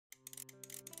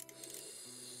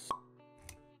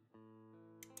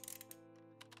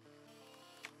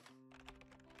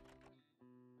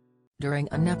During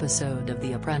an episode of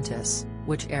The Apprentice,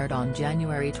 which aired on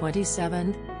January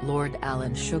 27, Lord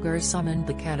Alan Sugar summoned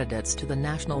the candidates to the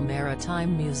National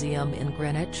Maritime Museum in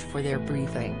Greenwich for their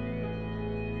briefing.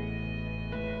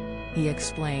 He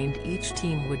explained each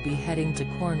team would be heading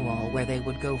to Cornwall where they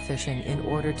would go fishing in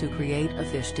order to create a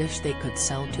fish dish they could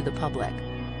sell to the public.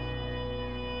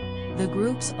 The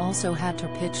groups also had to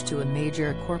pitch to a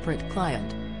major corporate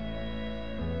client.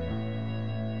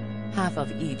 Half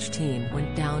of each team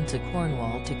went down to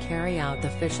Cornwall to carry out the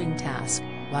fishing task,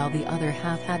 while the other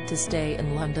half had to stay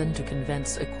in London to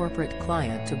convince a corporate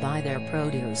client to buy their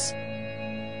produce.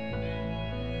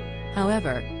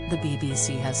 However, the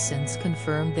BBC has since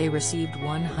confirmed they received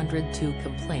 102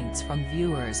 complaints from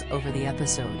viewers over the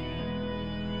episode.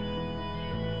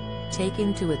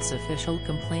 Taking to its official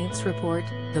complaints report,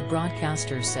 the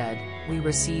broadcaster said, "We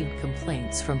received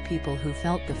complaints from people who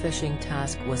felt the fishing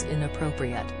task was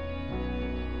inappropriate."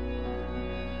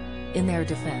 In their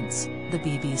defense, the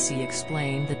BBC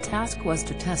explained the task was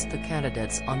to test the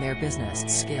candidates on their business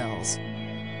skills.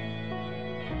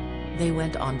 They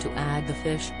went on to add the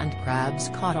fish and crabs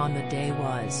caught on the day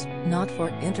was not for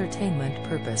entertainment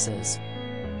purposes.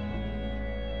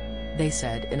 They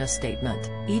said in a statement,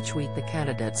 "Each week the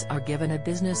candidates are given a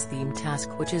business-themed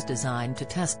task which is designed to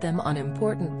test them on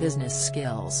important business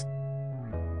skills."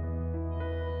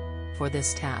 For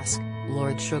this task,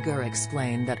 Lord Sugar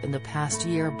explained that in the past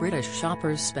year British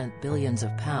shoppers spent billions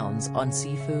of pounds on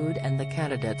seafood and the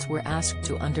candidates were asked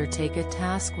to undertake a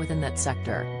task within that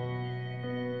sector.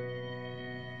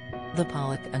 The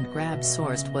pollock and crab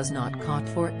sourced was not caught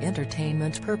for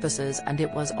entertainment purposes and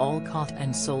it was all caught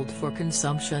and sold for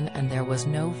consumption and there was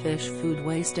no fish food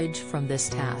wastage from this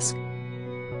task.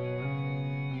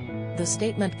 The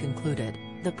statement concluded,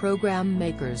 "The program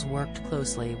makers worked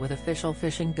closely with official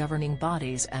fishing governing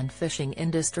bodies and fishing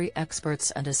industry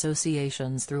experts and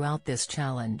associations throughout this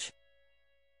challenge.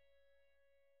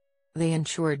 They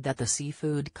ensured that the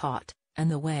seafood caught, and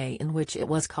the way in which it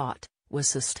was caught, was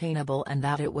sustainable and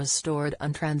that it was stored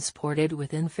and transported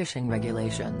within fishing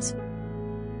regulations."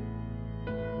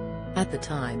 At the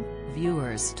time,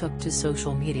 viewers took to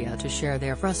social media to share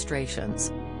their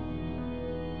frustrations.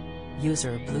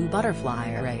 User Blue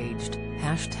Butterfly raged,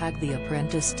 "The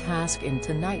Apprentice task in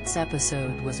tonight's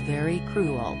episode was very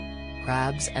cruel.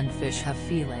 Crabs and fish have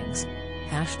feelings.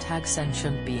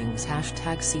 Sentient beings.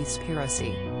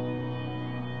 Seaspiracy."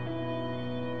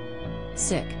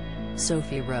 Sick.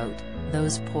 Sophie wrote,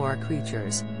 "Those poor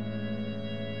creatures.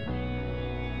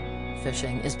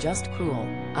 Fishing is just cruel,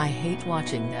 I hate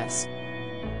watching this."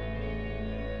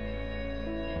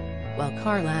 While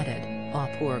Carl added, "Aw,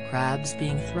 poor crabs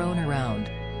being thrown around.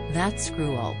 That's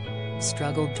cruel.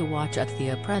 Struggled to watch at The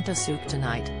Apprentice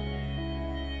tonight.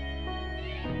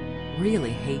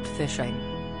 Really hate fishing.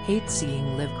 Hate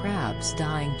seeing live crabs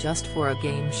dying just for a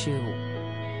game shoe.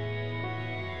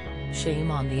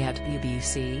 Shame on the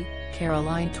 @BBC,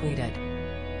 Caroline tweeted.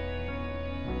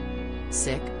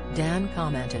 Sick, Dan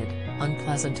commented,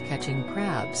 "Unpleasant catching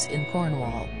crabs in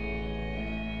Cornwall."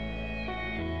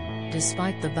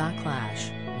 Despite the backlash,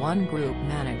 one group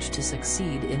managed to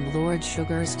succeed in Lord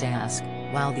Sugar's task,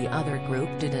 while the other group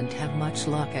didn't have much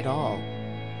luck at all.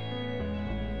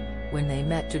 When they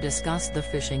met to discuss the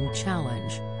fishing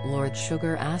challenge, Lord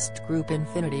Sugar asked Group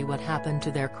Infinity what happened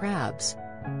to their crabs.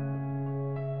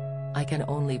 "I can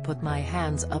only put my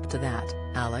hands up to that,"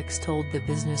 Alex told the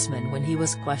businessman when he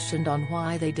was questioned on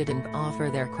why they didn't offer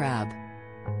their crab.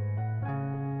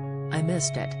 "I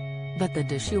missed it. But the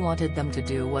dish you wanted them to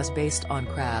do was based on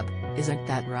crab, isn't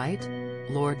that right?"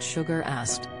 Lord Sugar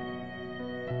asked.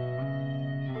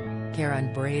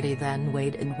 Karen Brady then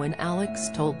weighed in when Alex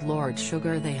told Lord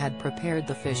Sugar they had prepared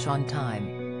the fish on time.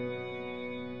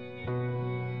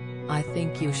 "I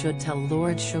think you should tell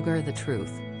Lord Sugar the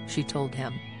truth," she told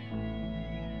him.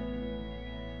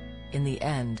 In the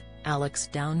end, Alex's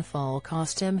downfall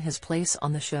cost him his place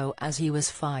on the show as he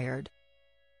was fired.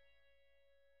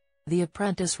 The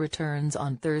Apprentice returns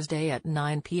on Thursday at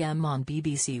 9 p.m. on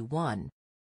BBC One.